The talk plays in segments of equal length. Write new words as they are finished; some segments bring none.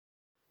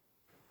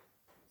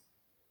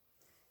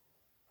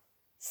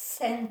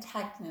St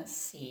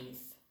Agnes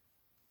Eve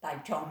by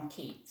John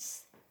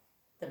Keats,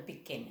 the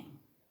beginning.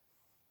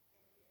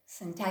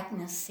 St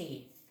Agnes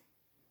Eve,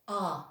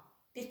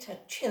 bitter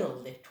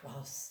chill it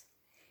was.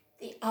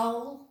 The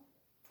owl,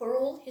 for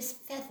all his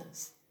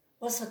feathers,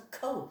 was a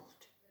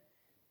cold.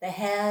 The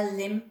hare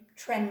limp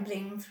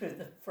trembling through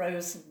the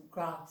frozen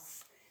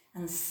grass,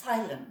 and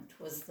silent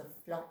was the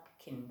flock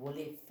in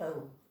woolly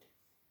fold.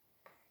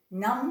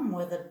 Numb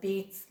were the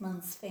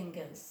beadsman's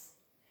fingers,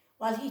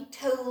 while he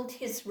told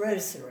his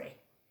rosary,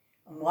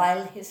 and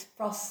while his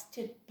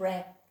frosted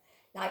breath,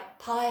 like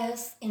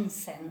pious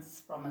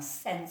incense from a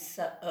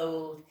censer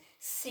old,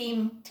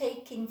 seemed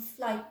taking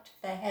flight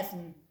for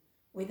heaven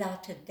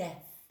without a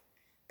death,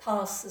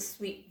 past the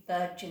sweet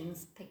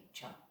Virgin's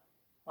picture,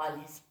 while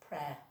his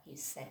prayer he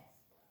saith.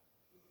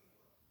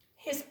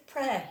 His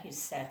prayer he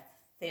saith,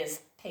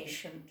 this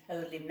patient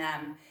holy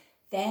man,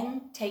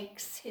 then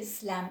takes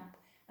his lamp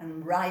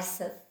and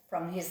riseth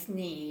from his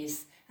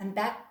knees, and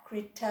back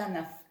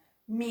returneth,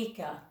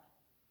 meagre,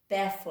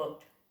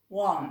 barefoot,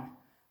 wan,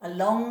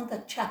 along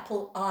the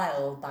chapel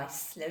aisle by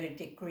slow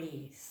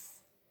degrees.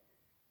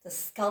 The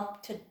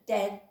sculptured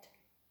dead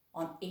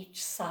on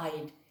each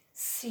side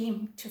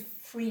seem to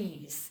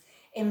freeze,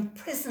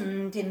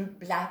 imprisoned in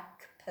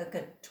black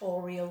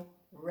purgatorial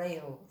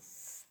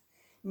rails.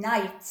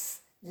 Knights,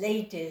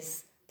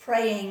 ladies,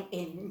 praying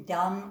in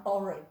dumb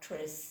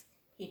oratories,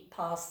 he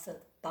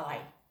passeth by,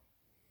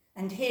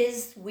 and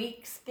his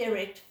weak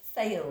spirit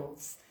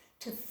fails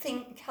to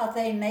think how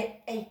they may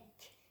ache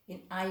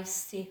in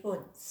icy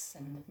hoods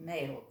and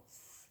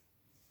mails.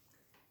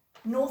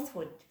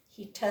 Northward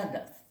he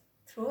turneth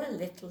through a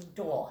little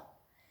door,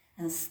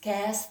 and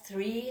scarce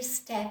 3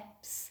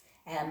 steps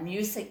ere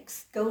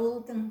music's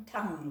golden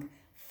tongue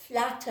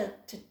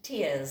flattered to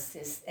tears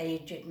this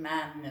aged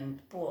man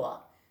and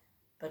poor.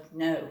 But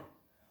no,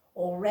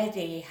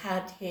 already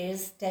had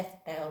his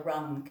death bell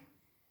rung.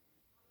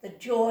 The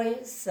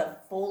joys of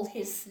all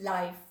his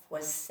life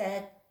were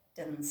said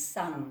and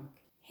sung.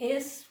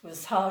 His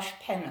was harsh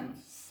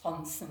penance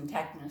on St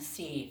Agnes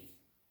Eve.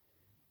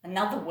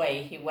 Another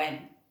way he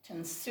went,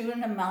 and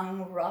soon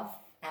among rough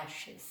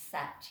ashes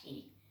sat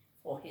he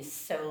for his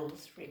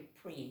soul's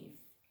reprieve,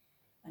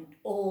 and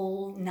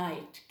all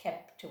night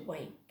kept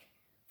awake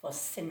for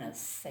sinners'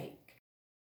 sake.